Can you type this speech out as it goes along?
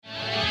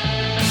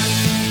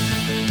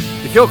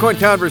Kilcoyne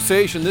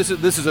Conversation. This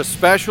is a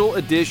special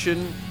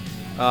edition.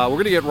 We're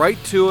going to get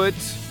right to it.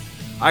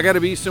 I got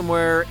to be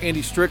somewhere.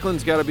 Andy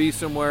Strickland's got to be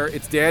somewhere.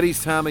 It's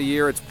Daddy's time of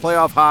year. It's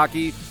playoff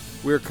hockey.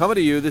 We're coming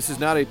to you. This is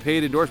not a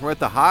paid endorsement. We're at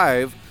the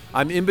Hive.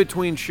 I'm in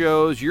between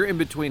shows. You're in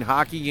between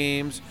hockey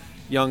games.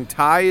 Young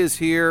Ty is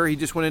here. He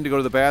just went in to go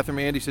to the bathroom.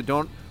 Andy said,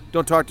 don't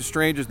talk to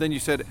strangers. Then you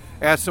said,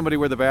 ask somebody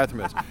where the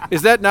bathroom is.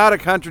 Is that not a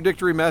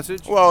contradictory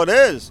message? Well, it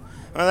is.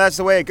 Well, that's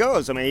the way it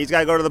goes. I mean, he's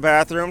got to go to the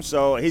bathroom,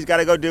 so he's got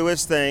to go do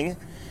his thing.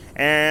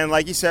 And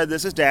like you said,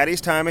 this is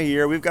Daddy's time of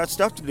year. We've got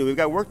stuff to do. We've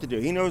got work to do.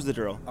 He knows the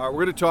drill. All right,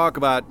 we're going to talk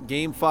about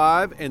Game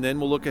 5, and then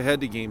we'll look ahead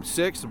to Game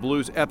 6. The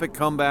Blues' epic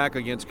comeback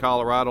against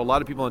Colorado. A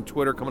lot of people on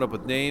Twitter coming up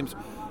with names.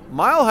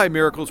 Mile High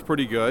Miracle's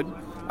pretty good.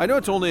 I know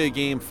it's only a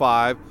Game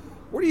 5.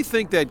 Where do you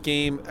think that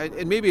game,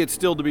 and maybe it's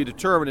still to be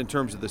determined in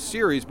terms of the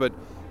series, but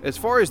as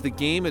far as the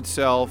game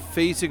itself,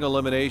 facing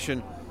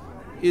elimination,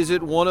 is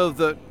it one of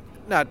the,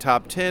 not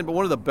top 10, but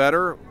one of the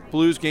better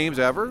Blues games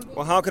ever?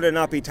 Well, how could it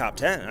not be top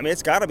 10? I mean,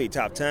 it's got to be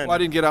top 10. Well, I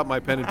didn't get out my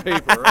pen and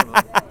paper.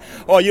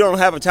 Oh, you don't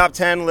have a top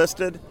 10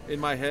 listed? In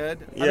my head?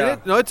 Yeah.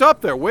 I mean, it's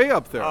up there, way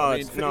up there. Oh, I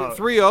mean,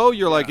 3-0,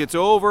 you're like, it's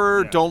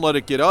over, Yeah. don't let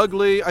it get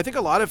ugly. I think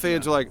a lot of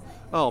fans are like,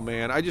 oh,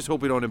 man, I just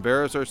hope we don't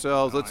embarrass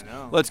ourselves.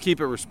 Let's keep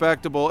it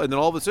respectable. And then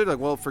all of a sudden, like,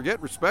 well,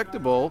 forget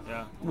respectable.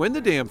 Yeah. Win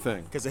the damn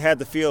thing. Because it had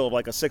the feel of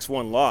like a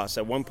 6-1 loss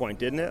at one point,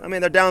 didn't it? I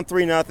mean, they're down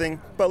 3-0.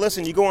 But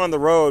listen, you go on the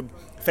road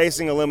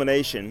facing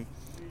elimination,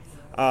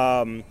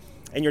 and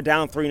you're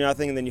down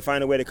 3-0, and then you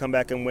find a way to come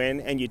back and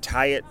win, and you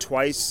tie it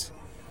twice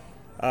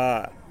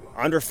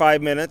under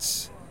 5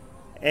 minutes.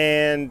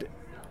 And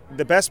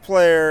the best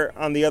player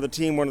on the other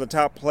team, one of the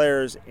top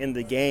players in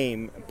the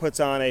game, puts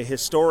on a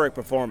historic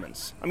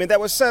performance. I mean, that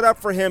was set up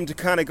for him to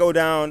kind of go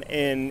down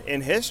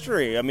in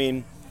history. I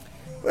mean,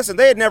 listen,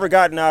 they had never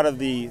gotten out of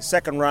the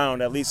second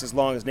round, at least as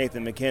long as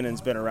Nathan McKinnon's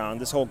been around.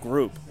 This whole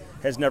group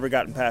has never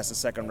gotten past the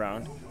second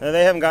round. And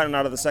they haven't gotten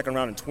out of the second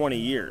round in 20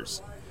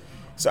 years.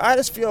 So I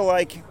just feel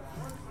like,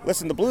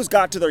 listen, the Blues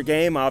got to their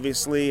game,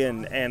 obviously,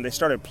 and they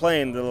started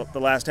playing the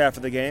last half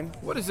of the game.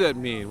 What does that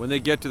mean when they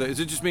get to that? Does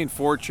it just mean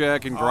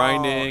forecheck and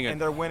grinding? And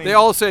they're winning. They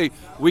all say,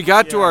 we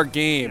got to our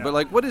game, yeah. but,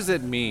 like, what does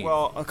that mean?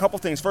 Well, a couple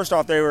things. First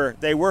off, they were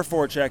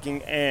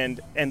forechecking,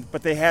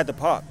 but they had the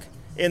puck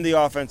in the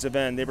offensive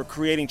end. They were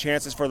creating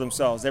chances for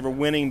themselves. They were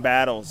winning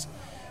battles,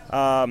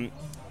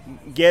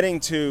 getting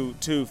to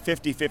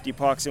 50-50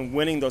 pucks and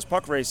winning those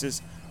puck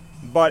races.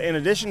 But in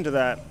addition to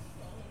that,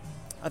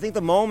 I think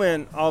the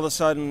moment all of a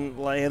sudden,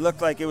 like, it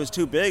looked like it was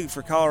too big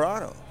for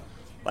Colorado.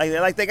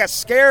 Like they got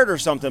scared or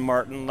something,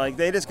 Martin. Like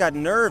they just got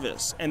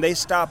nervous and they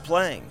stopped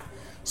playing.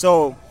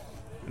 So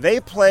they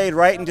played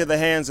right into the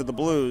hands of the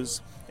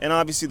Blues, and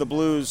obviously the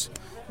Blues,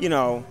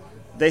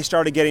 they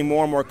started getting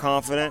more and more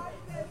confident.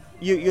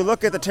 You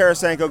look at the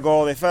Tarasenko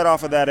goal, they fed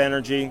off of that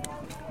energy,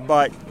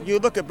 but you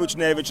look at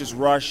Buchnevich's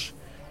rush,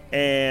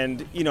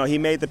 and he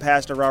made the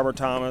pass to Robert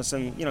Thomas,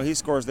 and he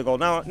scores the goal.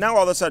 Now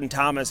all of a sudden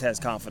Thomas has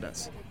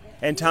confidence.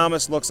 And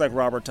Thomas looks like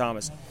Robert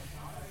Thomas.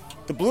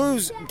 The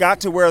Blues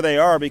got to where they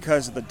are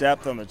because of the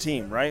depth on the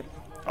team, right?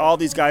 All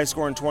these guys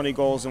scoring 20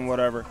 goals and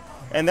whatever.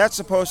 And that's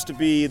supposed to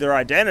be their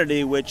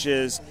identity, which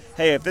is,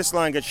 hey, if this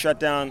line gets shut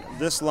down,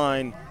 this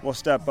line will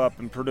step up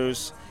and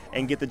produce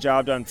and get the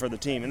job done for the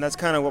team. And that's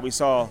kind of what we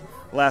saw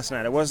last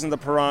night. It wasn't the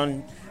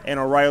Perron and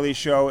O'Reilly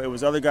show. It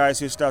was other guys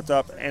who stepped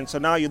up. And so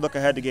now you look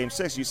ahead to Game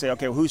 6, you say,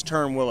 okay, well, whose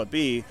turn will it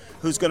be?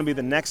 Who's going to be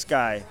the next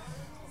guy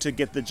to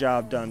get the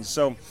job done?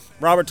 So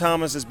Robert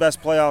Thomas, his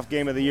best playoff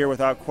game of the year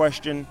without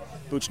question.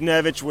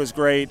 Buchnevich was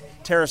great.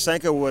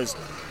 Tarasenko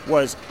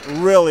was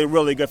really,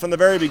 really good from the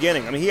very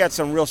beginning. I mean, he had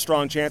some real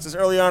strong chances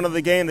early on in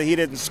the game that he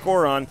didn't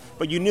score on,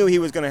 but you knew he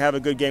was going to have a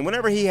good game.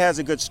 Whenever he has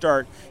a good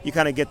start, you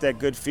kind of get that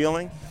good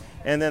feeling.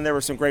 And then there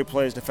were some great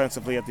plays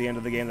defensively at the end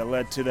of the game that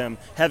led to them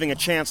having a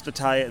chance to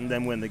tie it and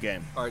then win the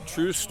game. All right,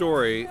 true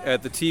story.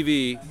 At the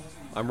TV,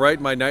 I'm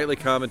writing my nightly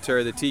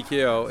commentary, the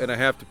TKO, and I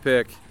have to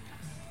pick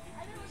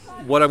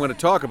what I'm going to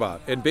talk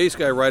about. And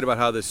basically I write about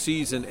how the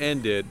season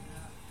ended.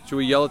 Should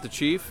we yell at the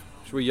Chief?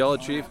 Should we yell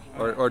at Chief?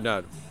 Or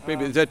not?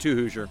 Maybe is that too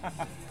Hoosier?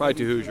 Probably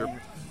too Hoosier.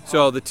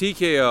 So the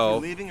TKO.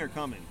 Is he leaving or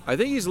coming? I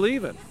think he's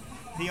leaving.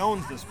 He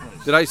owns this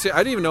place. Did I say? I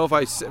didn't even know if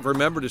I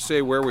remembered to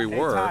say where we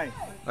were. Ty.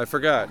 I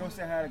forgot. Go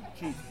say hi to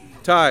Chief.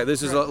 Ty,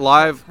 this is a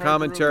live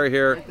commentary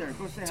here. Right there.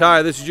 Go say hi.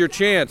 Ty, this is your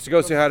chance to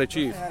go say hi to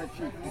Chief. Go say hi to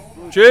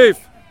Chief.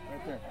 Chief!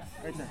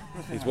 Right there.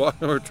 Go say He's hi.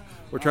 walking.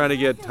 We're trying to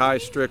get Ty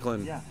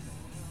Strickland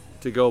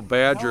to go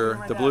badger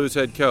the Blues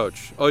head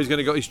coach. Oh, he's going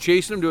to go. He's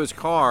chasing him to his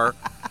car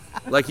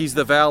like he's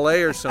the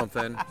valet or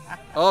something.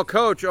 Oh,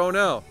 coach, oh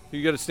no.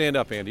 You got to stand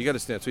up, Andy. You got to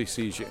stand so he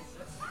sees you.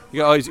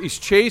 He's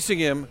chasing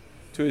him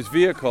to his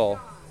vehicle.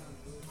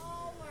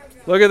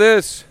 Look at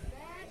this.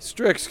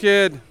 Strick's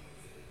kid.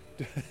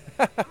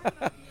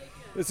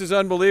 This is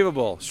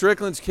unbelievable.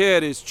 Strickland's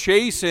kid is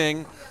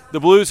chasing the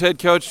Blues head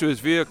coach to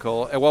his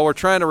vehicle, and while we're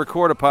trying to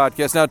record a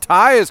podcast. Now,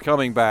 Ty is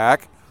coming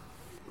back,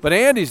 but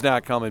Andy's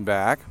not coming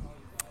back.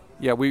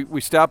 Yeah, we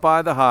stopped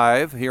by the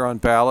Hive here on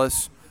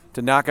Ballas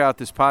to knock out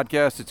this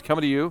podcast. It's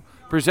coming to you,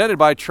 presented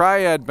by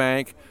Triad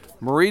Bank.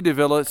 Marie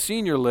Davila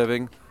Senior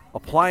Living,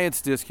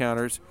 Appliance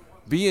Discounters,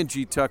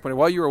 B&G Tuckman.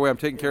 While you were away, I'm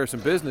taking care of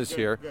some business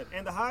here. Good.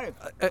 And the Hive.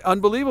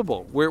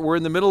 Unbelievable. We're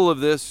in the middle of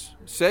this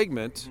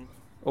segment,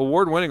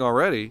 award-winning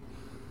already,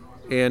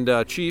 and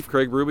Chief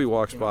Craig Ruby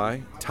walks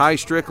by. Ty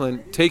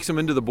Strickland takes him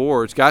into the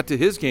boards, got to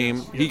his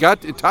game.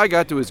 Ty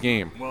got to his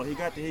game. Well, he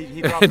dropped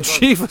and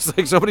Chief was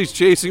like, somebody's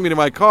chasing me to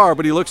my car,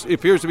 but he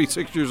appears to be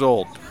 6 years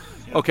old.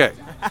 Okay,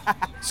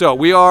 so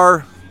we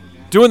are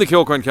doing the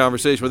Kilcoyne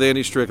Conversation with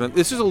Andy Strickland.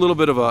 This is a little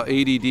bit of a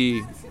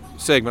ADD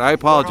segment. I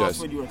apologize. What else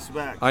would you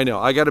expect? I know.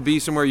 I got to be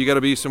somewhere. You got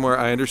to be somewhere.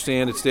 I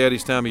understand. It's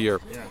Daddy's time of year.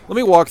 Yeah. Let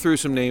me walk through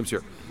some names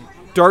here.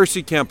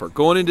 Darcy Kemper.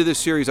 Going into this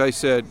series, I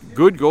said,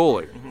 good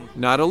goalie,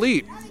 not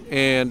elite.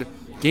 And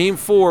Game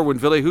 4, when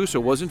Ville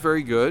Husso wasn't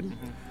very good,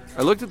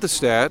 I looked at the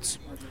stats.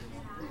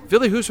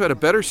 Ville Husso had a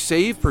better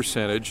save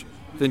percentage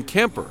than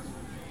Kemper.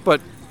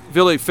 But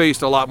Ville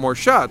faced a lot more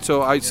shots.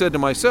 So I said to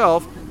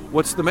myself,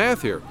 what's the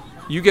math here?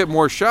 You get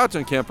more shots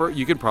on Kemper,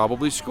 you can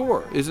probably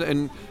score.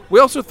 And we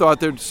also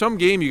thought there's some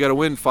game you got to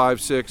win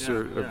 5-6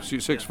 or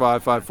 6-5,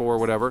 5-4,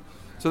 whatever.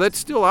 So that's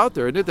still out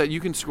there, isn't it, that you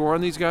can score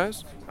on these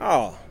guys?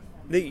 Oh,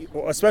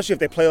 especially if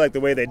they play like the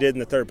way they did in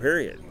the third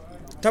period.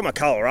 Talking about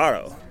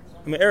Colorado.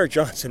 I mean, Eric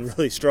Johnson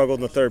really struggled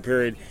in the third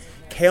period.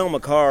 Cale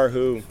Makar,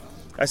 who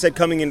I said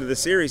coming into the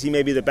series, he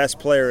may be the best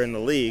player in the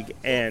league.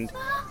 And,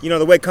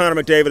 the way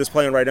Connor McDavid is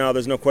playing right now,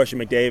 there's no question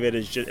McDavid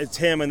is it's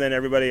him and then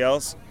everybody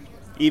else.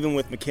 Even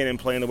with McKinnon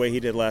playing the way he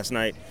did last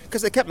night.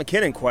 Because they kept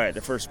McKinnon quiet the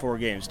first 4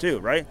 games too,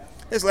 right?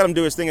 They just let him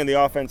do his thing in the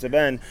offensive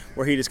end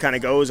where he just kind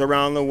of goes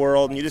around the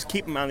world and you just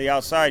keep him on the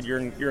outside, you're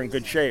in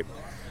good shape.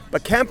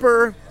 But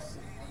Kemper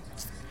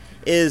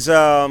is,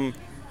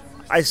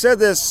 I said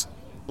this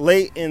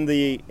late in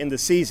the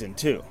season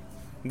too,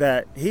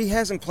 that he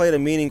hasn't played a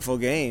meaningful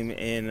game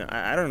in,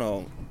 I don't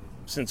know,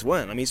 since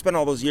when? I mean, he spent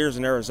all those years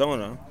in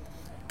Arizona.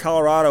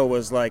 Colorado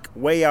was like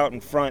way out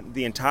in front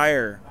the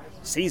entire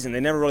season. They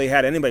never really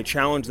had anybody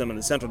challenge them in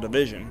the Central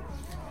Division.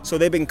 So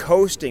they've been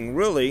coasting,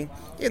 really.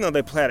 They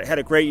had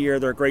a great year.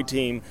 They're a great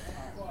team,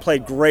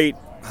 played great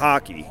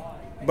hockey.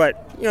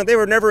 But, they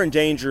were never in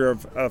danger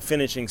of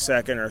finishing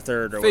second or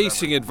third or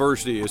Facing whatever.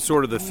 Adversity is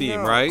sort of the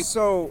theme, right?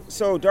 So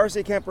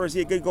Darcy Kemper, is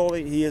he a good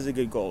goalie? He is a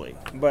good goalie.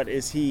 But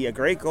is he a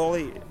great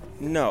goalie?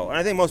 No. And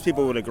I think most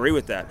people would agree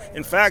with that.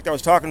 In fact, I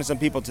was talking to some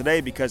people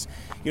today because,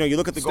 you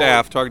look at the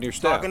staff, goalie, talking to your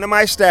staff. Talking to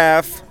my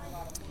staff.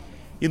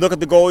 You look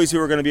at the goalies who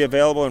are going to be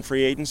available in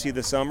free agency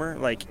this summer,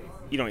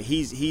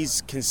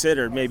 he's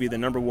considered maybe the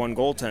number 1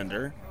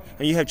 goaltender.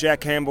 And you have Jack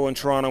Campbell in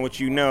Toronto,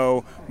 which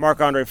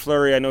Marc-Andre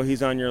Fleury, I know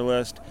he's on your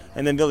list,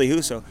 and then Ville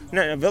Husso.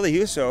 Now, Ville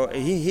Husso,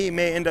 he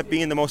may end up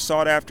being the most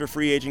sought-after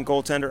free agent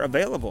goaltender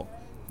available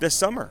this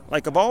summer,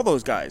 of all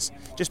those guys,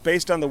 just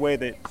based on the way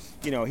that,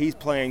 he's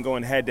playing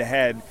going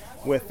head-to-head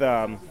with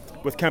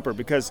Kemper.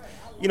 Because,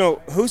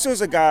 Husso's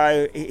a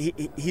guy,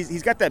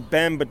 he's got that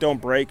bend but don't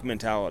break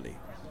mentality.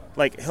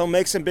 He'll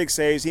make some big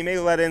saves. He may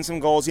let in some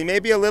goals. He may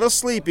be a little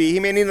sleepy.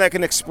 He may need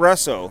an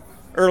espresso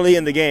early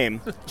in the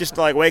game just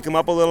to wake him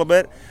up a little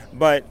bit.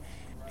 But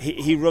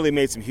he really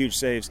made some huge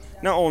saves,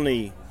 not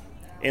only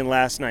in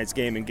last night's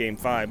game in Game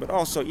 5, but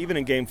also even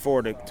in Game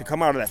 4 to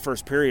come out of that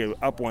first period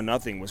up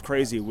 1-0 was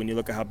crazy when you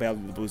look at how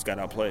badly the Blues got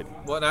outplayed.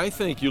 Well, and I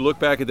think you look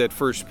back at that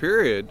first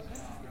period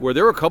where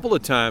there were a couple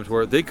of times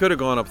where they could have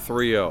gone up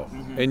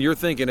 3-0. And you're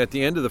thinking at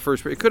the end of the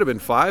first period, it could have been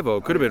 5-0.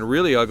 It could have been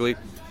really ugly.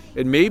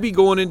 And maybe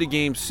going into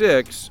Game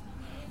 6,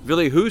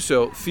 Ville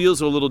Husso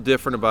feels a little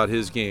different about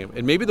his game.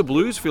 And maybe the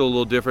Blues feel a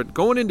little different.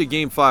 Going into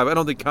Game 5, I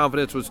don't think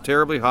confidence was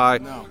terribly high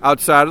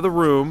outside of the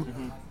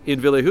room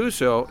in Ville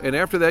Husso. And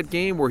after that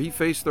game where he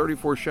faced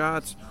 34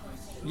 shots,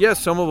 yes,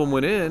 some of them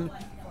went in,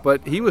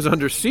 but he was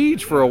under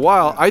siege for a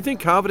while. I think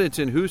confidence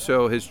in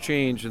Husso has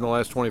changed in the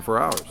last 24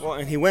 hours. Well,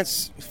 and he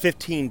went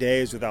 15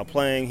 days without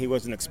playing. He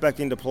wasn't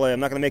expecting to play.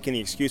 I'm not going to make any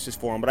excuses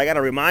for him, but I got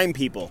to remind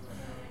people,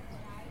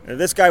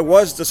 this guy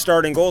was the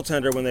starting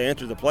goaltender when they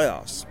entered the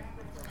playoffs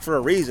for a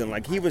reason.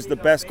 He was the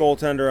best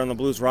goaltender on the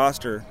Blues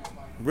roster,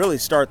 really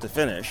start to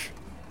finish.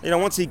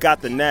 Once he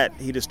got the net,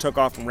 he just took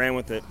off and ran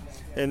with it,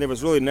 and there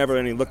was really never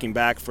any looking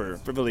back for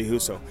Ville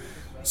Husso.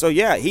 So,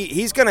 yeah,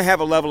 he's going to have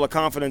a level of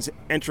confidence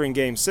entering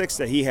Game 6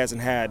 that he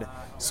hasn't had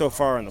so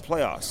far in the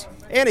playoffs.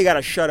 And he got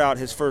to shut out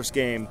his first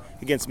game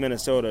against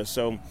Minnesota.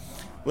 So,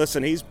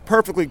 listen, he's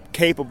perfectly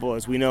capable,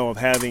 as we know, of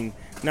having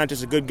not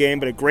just a good game,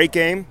 but a great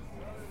game,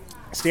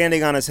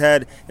 standing on his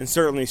head and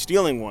certainly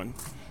stealing one.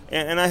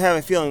 And I have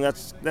a feeling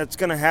that's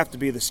going to have to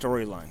be the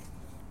storyline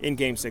in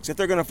Game 6. If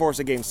they're going to force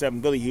a Game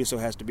 7, Ville Husso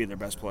has to be their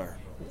best player.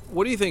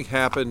 What do you think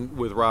happened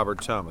with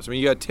Robert Thomas? I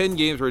mean, you got 10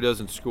 games where he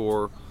doesn't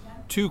score,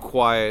 too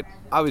quiet,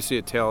 obviously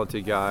a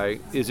talented guy.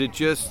 Is it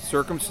just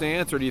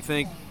circumstance, or do you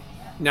think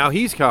now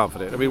he's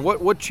confident? I mean,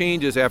 what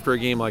changes after a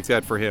game like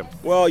that for him?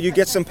 Well, you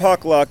get some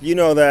puck luck. You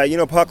know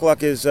that. Puck luck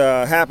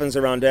happens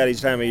around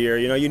Daddy's time of year.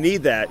 You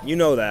need that. You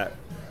know that.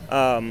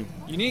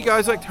 You need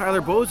guys like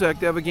Tyler Bozak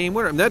to have a game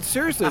winner. I mean, that's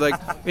seriously,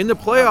 in the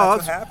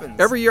playoffs,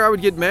 every year I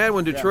would get mad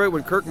when Detroit,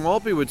 when Kirk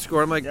Maltby would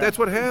score. I'm like, that's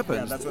what happens.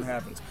 Yeah, that's what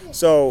happens.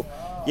 So,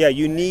 yeah,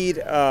 you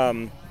need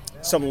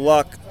some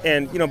luck,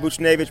 and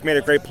Buchnevich made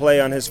a great play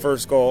on his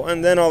first goal,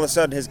 and then all of a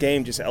sudden his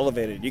game just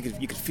elevated. You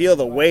could feel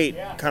the weight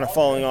kind of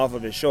falling off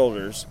of his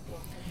shoulders.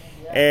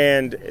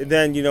 And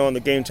then, on the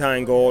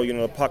game-tying goal,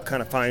 the puck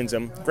kind of finds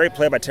him. Great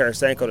play by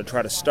Tarasenko to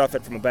try to stuff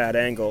it from a bad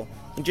angle,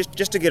 and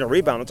just to get a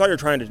rebound. That's all you're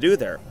trying to do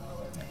there.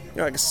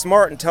 Like a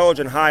smart,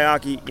 intelligent, high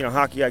hockey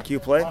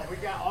IQ play.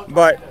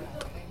 But,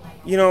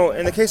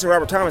 in the case of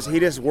Robert Thomas, he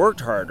just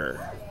worked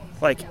harder.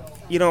 Like,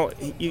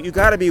 you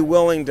got to be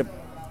willing to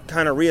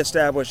kind of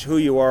reestablish who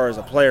you are as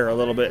a player a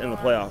little bit in the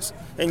playoffs.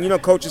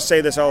 And, coaches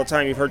say this all the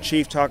time. You've heard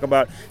Chief talk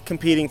about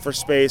competing for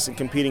space and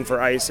competing for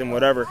ice and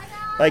whatever.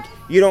 Like,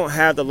 you don't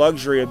have the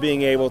luxury of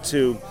being able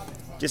to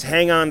just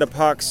hang on to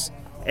pucks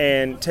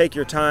and take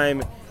your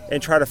time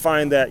and try to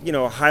find that,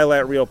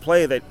 highlight reel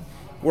play that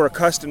we're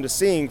accustomed to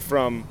seeing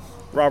from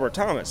Robert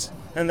Thomas.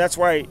 And that's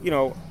why,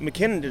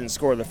 McKinnon didn't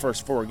score the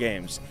first 4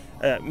 games.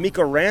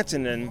 Mikko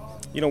Rantanen,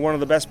 one of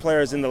the best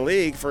players in the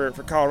league for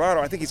Colorado,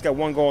 I think he's got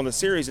 1 goal in the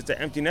series. It's an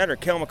empty netter.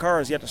 Cale Makar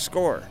has yet to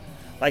score.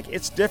 Like,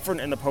 it's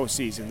different in the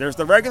postseason. There's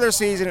the regular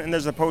season and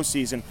there's the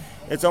postseason.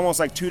 It's almost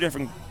like 2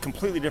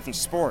 completely different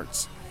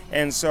sports.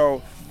 And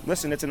so,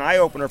 listen, it's an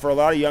eye-opener for a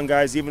lot of young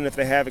guys, even if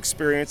they have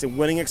experience and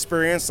winning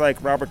experience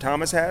like Robert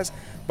Thomas has.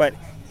 But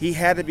he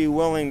had to be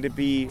willing to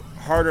be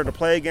harder to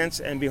play against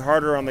and be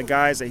harder on the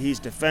guys that he's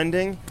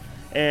defending.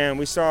 And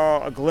we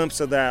saw a glimpse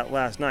of that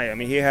last night. I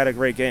mean, he had a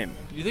great game.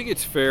 Do you think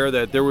it's fair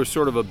that there was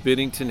sort of a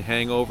Binnington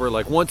hangover?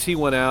 Like, once he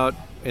went out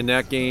in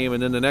that game,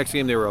 and then the next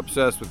game they were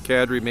obsessed with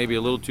Kadri, maybe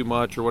a little too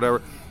much or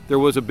whatever. There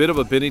was a bit of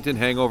a Binnington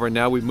hangover, and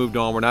now we've moved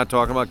on. We're not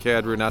talking about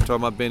Kadri, we're not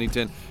talking about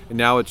Binnington, and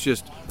now it's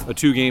just a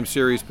 2-game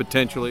series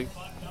potentially.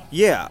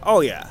 Yeah.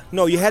 Oh, yeah.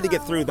 No, you had to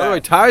get through that. By the way,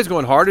 Ty's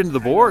going hard into the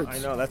boards. I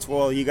know. That's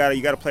you got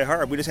to play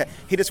hard.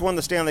 He just won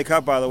the Stanley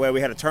Cup, by the way.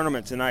 We had a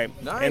tournament tonight,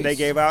 nice. And they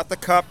gave out the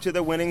cup to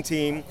the winning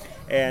team,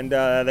 and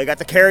they got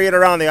to carry it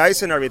around the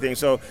ice and everything.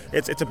 So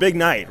it's a big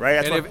night,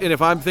 right? And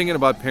if I'm thinking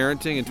about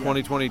parenting in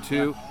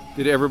 2022,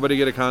 did everybody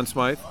get a Conn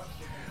Smythe?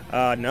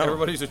 No.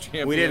 Everybody's a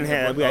champion. We didn't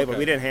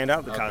hand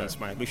out the Conn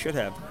Smythe. We should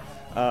have.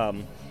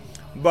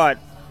 But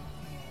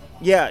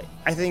yeah,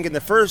 I think in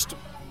the first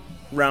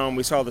round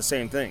we saw the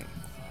same thing,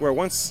 where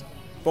once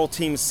both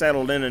teams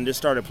settled in and just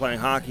started playing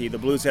hockey, the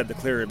Blues had the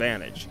clear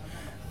advantage.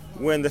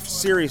 When the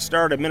series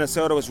started,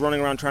 Minnesota was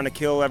running around trying to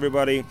kill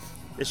everybody.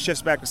 It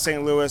shifts back to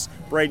St. Louis.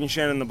 Braden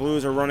Shen and the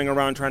Blues are running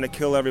around trying to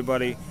kill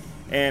everybody.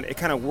 And it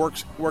kind of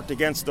worked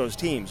against those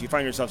teams. You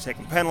find yourself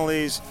taking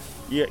penalties.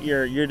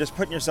 You're just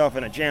putting yourself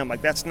in a jam.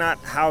 Like, that's not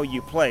how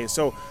you play.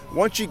 So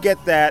once you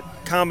get that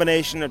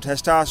combination of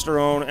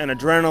testosterone and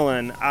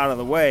adrenaline out of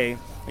the way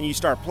and you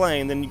start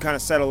playing, then you kind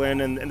of settle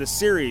in. And the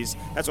series,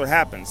 that's what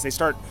happens. They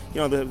start,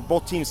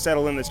 both teams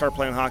settle in, they start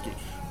playing hockey.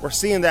 We're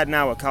seeing that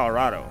now with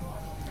Colorado.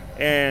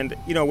 And,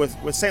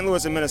 with St.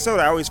 Louis and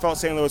Minnesota, I always felt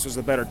St. Louis was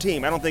a better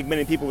team. I don't think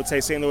many people would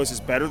say St. Louis is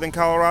better than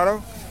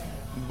Colorado.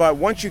 But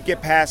once you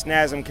get past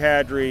Nazem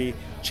Kadri,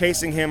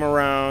 chasing him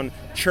around,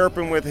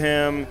 chirping with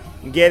him,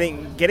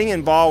 getting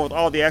involved with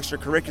all the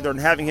extracurricular and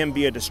having him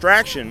be a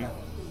distraction,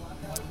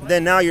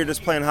 then now you're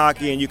just playing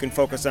hockey and you can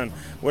focus on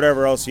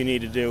whatever else you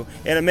need to do.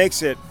 And it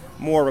makes it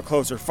more of a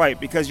closer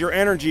fight because your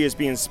energy is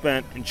being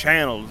spent and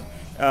channeled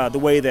the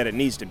way that it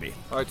needs to be.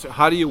 All right, so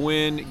how do you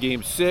win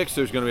Game 6?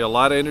 There's going to be a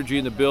lot of energy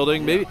in the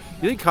building. Maybe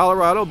you think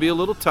Colorado will be a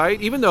little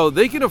tight, even though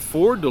they can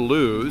afford to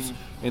lose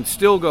and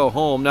still go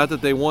home. Not that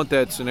they want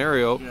that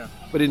scenario,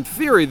 but in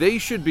theory they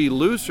should be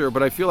looser,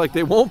 but I feel like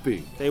they won't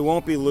be. They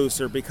won't be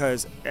looser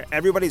because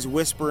everybody's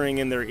whispering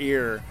in their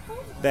ear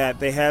that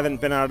they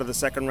haven't been out of the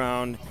second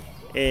round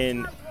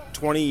in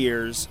 20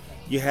 years.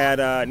 You had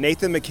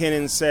Nathan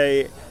McKinnon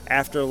say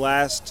after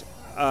last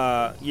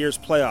year's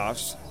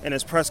playoffs in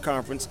his press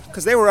conference,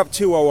 because they were up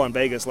 2-0 on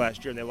Vegas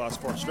last year and they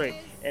lost 4 straight.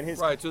 And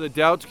right, so the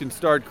doubts can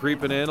start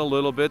creeping in a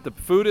little bit. The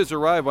food has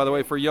arrived, by the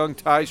way, for young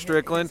Ty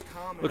Strickland.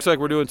 Looks like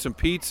we're doing some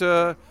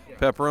pizza,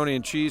 pepperoni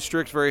and cheese.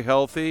 Strick's very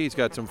healthy. He's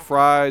got some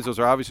fries. Those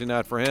are obviously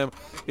not for him.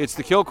 It's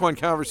the Kilcoyne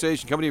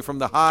Conversation coming to you from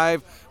the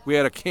Hive. We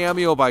had a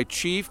cameo by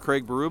Chief,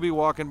 Craig Berube,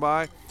 walking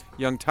by.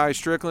 Young Ty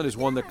Strickland has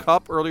won the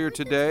cup earlier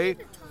today.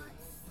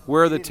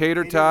 Where are the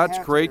tater tots?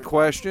 Great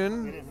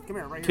question.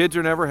 Kids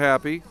are never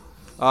happy.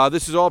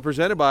 This is all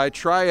presented by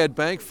Triad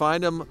Bank.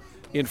 Find them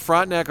in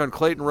Frontenac on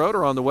Clayton Road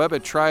or on the web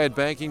at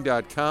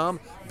triadbanking.com.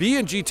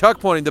 B&G Tuck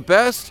Pointing, the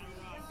best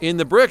in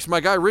the bricks. My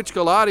guy Rich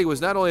Galati was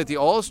not only at the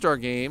All-Star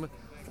game,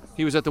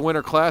 he was at the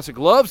Winter Classic.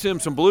 Loves him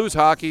some Blues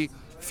hockey.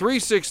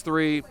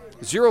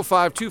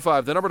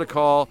 363-0525, the number to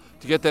call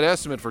to get that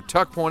estimate for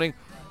tuck pointing,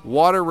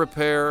 water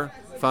repair,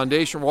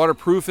 foundation,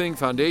 waterproofing,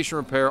 foundation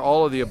repair,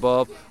 all of the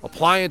above.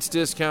 Appliance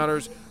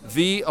discounters,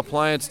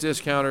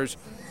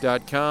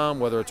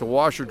 theappliancediscounters.com, whether it's a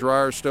washer,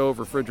 dryer, stove,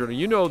 refrigerator,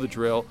 you know the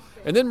drill.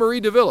 And then Marie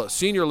DeVilla,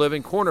 Senior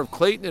Living, corner of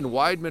Clayton and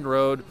Weidman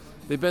Road.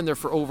 They've been there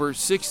for over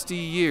 60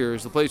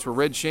 years, the place where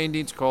Red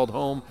Shandine's called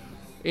home.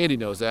 Andy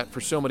knows that for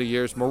so many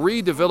years.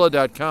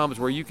 MarieDeVilla.com is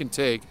where you can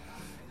take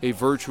a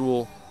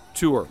virtual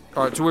tour.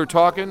 All right, so we're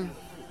talking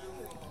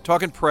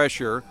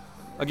pressure.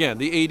 Again,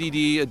 the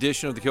ADD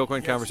edition of the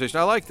Kilcoyne Conversation.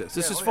 I like this.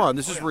 This is fun.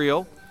 This is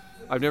real.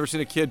 I've never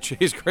seen a kid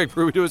chase Greg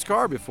Berube to his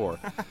car before.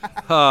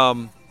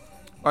 All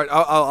right,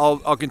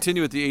 I'll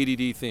continue with the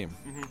ADD theme.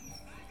 Mm-hmm.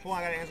 Hold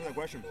on, I got to answer that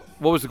question.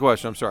 What was the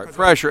question? I'm sorry.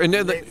 Pressure. And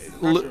then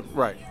pressure.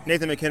 Right.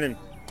 Nathan McKinnon,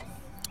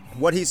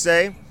 what'd he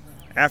say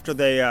after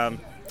they a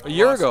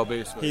year ago,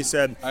 basically. He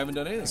said, I haven't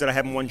done anything. He said, I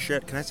haven't won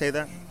shit. Can I say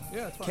that?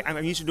 Yeah, it's fine.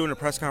 I'm used to doing a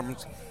press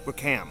conference with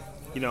Cam,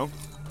 you know?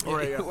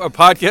 Or a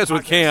podcast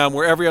with Cam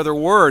where every other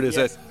word is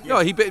that. No,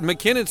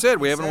 McKinnon said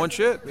we haven't won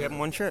shit. We haven't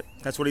won shit.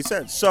 That's what he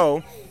said.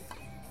 So,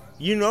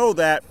 you know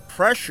that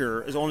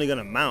pressure is only going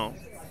to mount.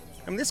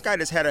 I mean, this guy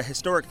just had a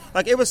historic,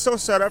 like, it was so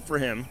set up for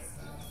him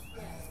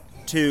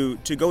to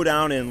go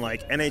down in,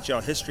 like,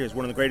 NHL history as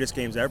one of the greatest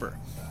games ever.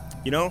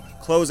 You know,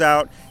 close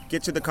out,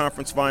 get to the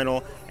conference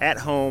final at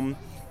home.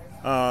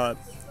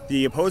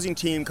 The opposing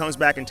team comes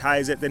back and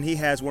ties it. Then he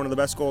has one of the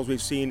best goals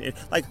we've seen.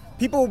 Like,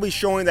 people will be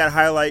showing that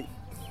highlight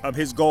of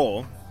his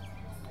goal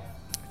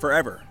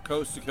forever.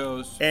 Coast to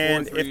coast.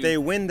 And 4-3. if they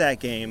win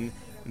that game,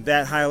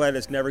 that highlight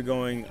is never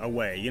going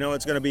away. You know,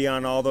 it's going to be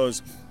on all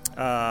those,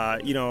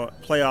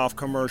 playoff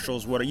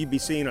commercials, what you'd be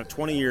seeing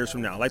 20 years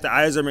from now. Like the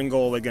Yzerman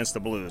goal against the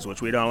Blues,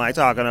 which we don't like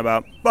talking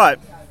about. But,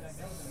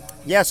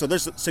 yeah, so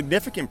there's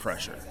significant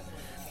pressure,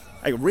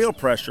 like real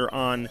pressure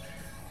on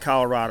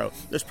Colorado.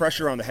 There's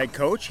pressure on the head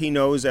coach. He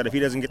knows that if he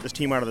doesn't get this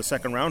team out of the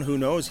second round, who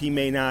knows, he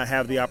may not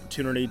have the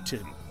opportunity to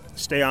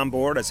stay on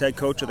board as head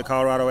coach of the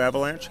Colorado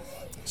Avalanche.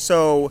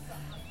 So,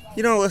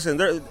 listen,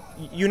 they're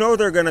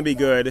going to be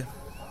good,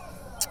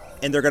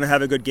 and they're going to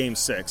have a good Game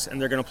 6,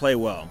 and they're going to play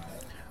well.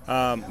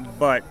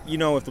 But,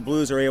 if the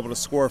Blues are able to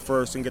score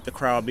first and get the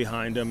crowd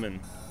behind them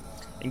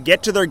and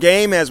get to their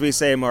game, as we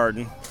say,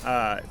 Martin,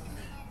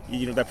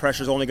 that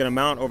pressure is only going to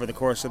mount over the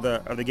course of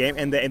the game,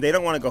 and they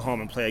don't want to go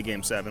home and play a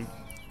Game 7.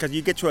 Because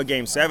you get to a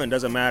Game 7,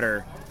 doesn't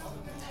matter.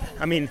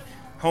 I mean,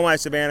 home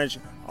ice advantage,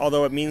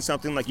 although it means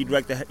something, like you'd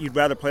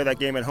rather play that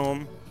game at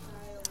home.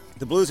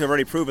 The Blues have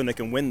already proven they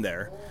can win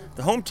there.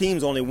 The home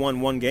team's only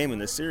won one game in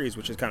this series,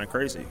 which is kind of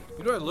crazy.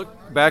 I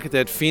look back at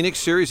that Phoenix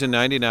series in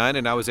 '99,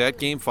 and I was at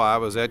Game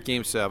 5, I was at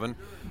Game 7.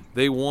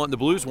 They won. The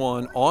Blues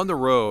won on the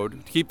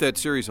road to keep that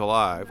series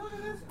alive.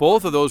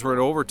 Both of those were in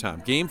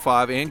overtime, Game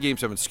 5 and Game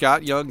 7.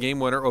 Scott Young, game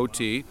winner,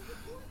 OT.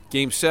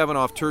 Game 7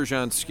 off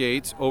Turgeon's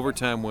skates,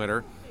 overtime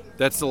winner.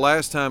 That's the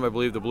last time I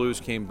believe the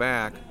Blues came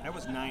back. That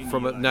was 90,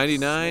 from a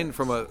 99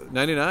 from a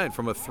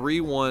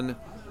 3-1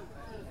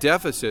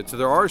 deficit. So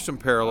there are some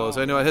parallels.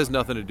 I know it has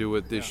nothing to do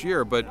with this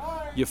year, but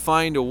you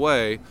find a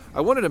way.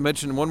 I wanted to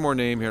mention one more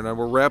name here, and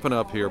we're wrapping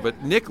up here.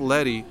 But Nick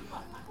Leddy,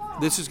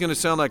 this is going to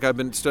sound like I've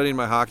been studying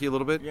my hockey a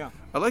little bit. Yeah.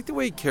 I like the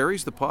way he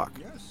carries the puck.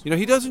 Yes.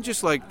 He doesn't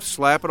just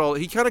slap it all.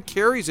 He kind of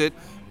carries it,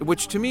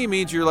 which to me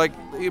means you're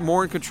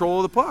more in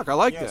control of the puck. I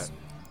like that.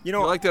 I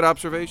like that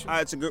observation.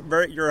 It's a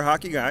good. You're a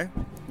hockey guy.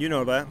 You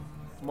know that.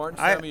 Martin's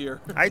time of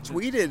year. I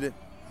tweeted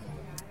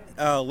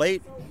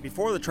late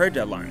before the trade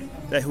deadline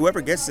that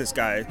whoever gets this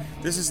guy,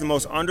 this is the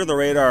most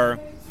under-the-radar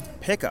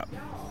pickup,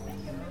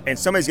 and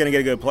somebody's going to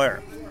get a good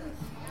player.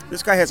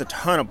 This guy has a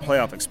ton of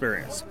playoff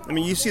experience. I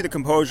mean, you see the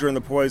composure and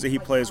the poise that he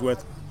plays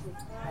with.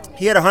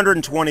 He had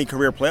 120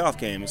 career playoff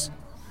games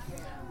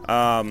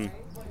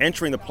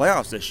entering the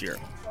playoffs this year,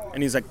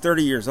 and he's like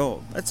 30 years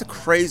old. That's a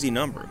crazy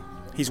number.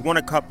 He's won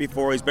a cup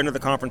before. He's been to the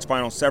conference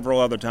final several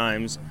other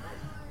times,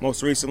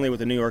 most recently with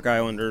the New York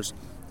Islanders.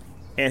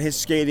 And his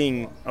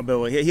skating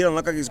ability, he doesn't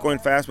look like he's going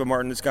fast, but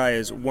Martin, this guy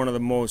is one of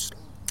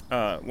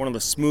the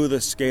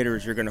smoothest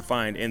skaters you're going to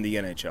find in the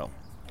NHL. All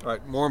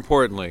right, more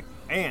importantly.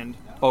 And...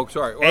 Oh,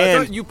 sorry. I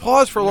thought you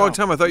paused for a long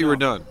time. I thought you were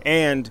done.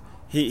 And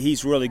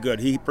he's really good.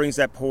 He brings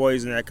that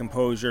poise and that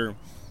composure,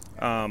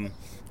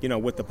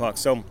 with the puck.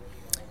 So,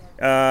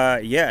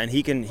 and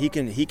he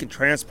can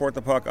transport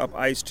the puck up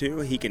ice too.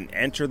 He can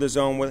enter the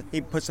zone with.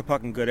 He puts the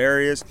puck in good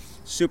areas.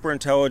 Super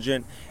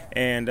intelligent,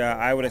 and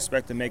I would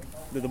expect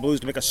the Blues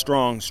to make a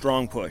strong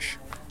push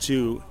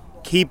to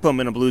keep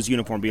him in a Blues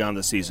uniform beyond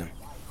the season.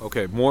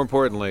 Okay. More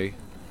importantly,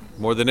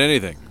 more than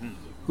anything.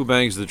 Who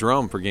bangs the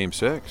drum for Game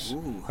 6?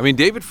 Ooh. I mean,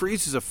 David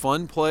Freese is a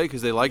fun play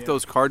because they like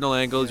those cardinal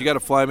angles. You got to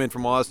fly him in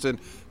from Austin.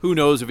 Who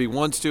knows if he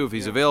wants to, if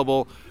he's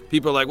available.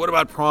 People are like, what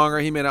about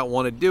Pronger? He may not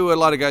want to do it. A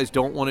lot of guys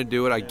don't want to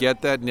do it. I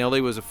get that.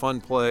 Nelly was a fun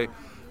play.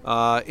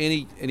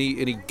 Any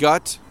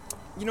gut?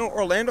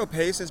 Orlando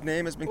Pace, his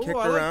name has been kicked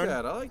around. I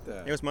like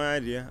that. It was my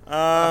idea.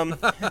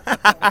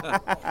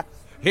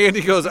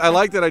 Andy goes, I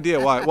like that idea.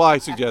 Why? Well, I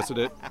suggested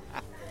it.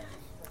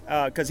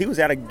 Because he was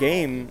at a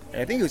game.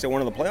 I think he was at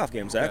one of the playoff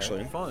games,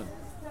 actually. Fun.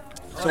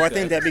 So I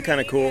think that'd be kind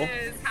of cool.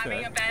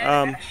 Okay.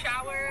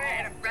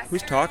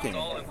 Who's talking?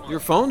 Your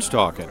phone's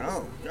talking.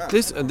 Oh, God.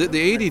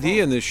 The ADD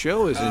in this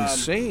show is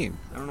insane.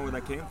 I don't know where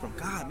that came from.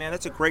 God, man,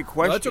 that's a great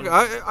question. That's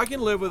okay. I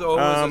can live with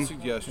as a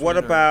suggestion. What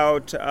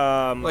about...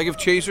 like if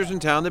Chaser's in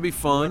town, that'd be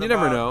fun. You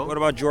never know. What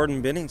about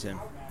Jordan Binnington?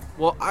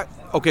 Well,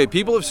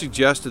 people have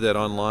suggested that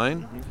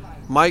online.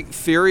 Mm-hmm. My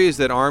theory is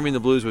that Army and the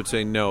Blues would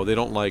say no, they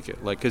don't like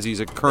it, because he's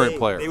a current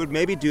player. They would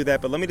maybe do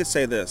that, but let me just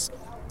say this.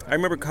 I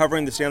remember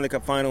covering the Stanley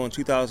Cup Final in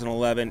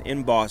 2011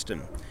 in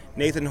Boston.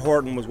 Nathan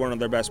Horton was one of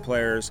their best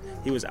players.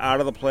 He was out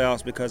of the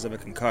playoffs because of a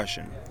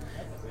concussion.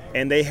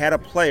 And they had a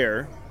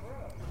player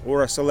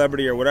or a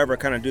celebrity or whatever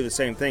kind of do the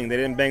same thing. They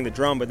didn't bang the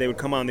drum, but they would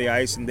come on the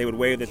ice and they would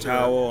wave the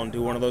towel and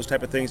do one of those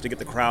type of things to get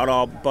the crowd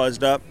all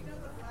buzzed up.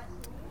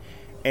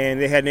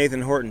 And they had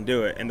Nathan Horton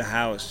do it, and the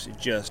house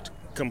just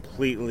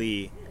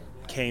completely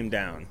came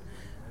down.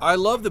 I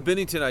love the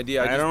Bennington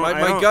idea.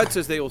 My gut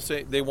says they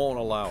won't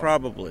allow it.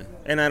 Probably.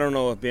 And I don't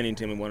know if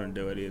Bennington would want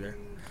to do it either.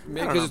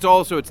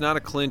 Because it's not a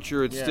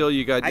clincher. It's still,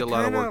 you got a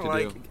lot of work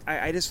to do.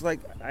 I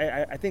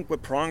think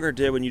what Pronger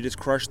did when you just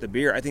crush the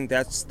beer, I think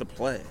that's the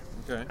play.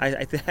 Okay.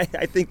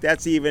 I think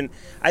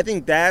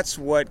that's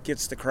what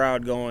gets the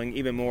crowd going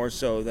even more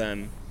so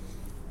than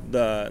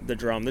the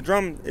drum. The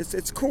drum,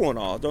 it's cool and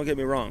all. Don't get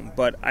me wrong,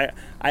 but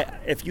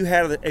if you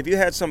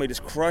had somebody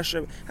just crush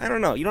it, I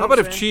don't know. You know. How about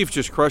if Chief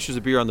just crushes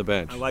a beer on the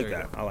bench? I like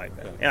that.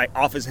 And like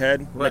off his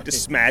head, like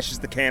just smashes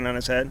the can on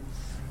his head.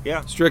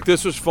 Yeah. Strick,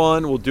 this was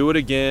fun. We'll do it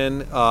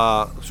again.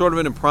 Sort of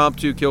an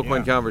impromptu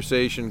Kilcoyne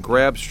conversation.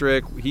 Grab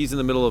Strick. He's in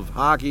the middle of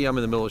hockey. I'm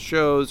in the middle of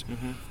shows.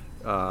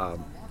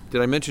 Mm-hmm.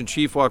 Did I mention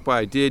Chief walked by?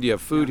 I did. You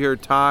have food here.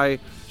 Ty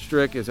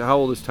Strick. How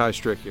old is Ty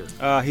Strick here?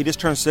 He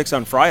just turned 6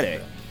 on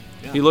Friday.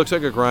 Yeah. He looks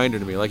like a grinder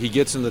to me. Like he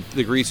gets in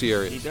the greasy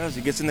areas. He does.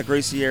 He gets in the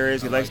greasy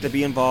areas. He likes to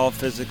be involved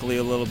physically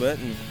a little bit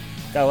and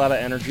got a lot of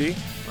energy.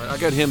 All right, I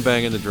got him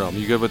banging the drum.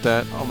 You good with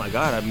that? Oh, my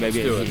God.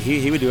 Maybe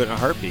he would do it in a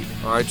heartbeat.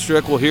 All right,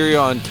 Strick, we'll hear you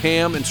on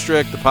Cam and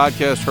Strick, the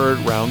podcast heard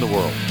around the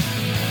world.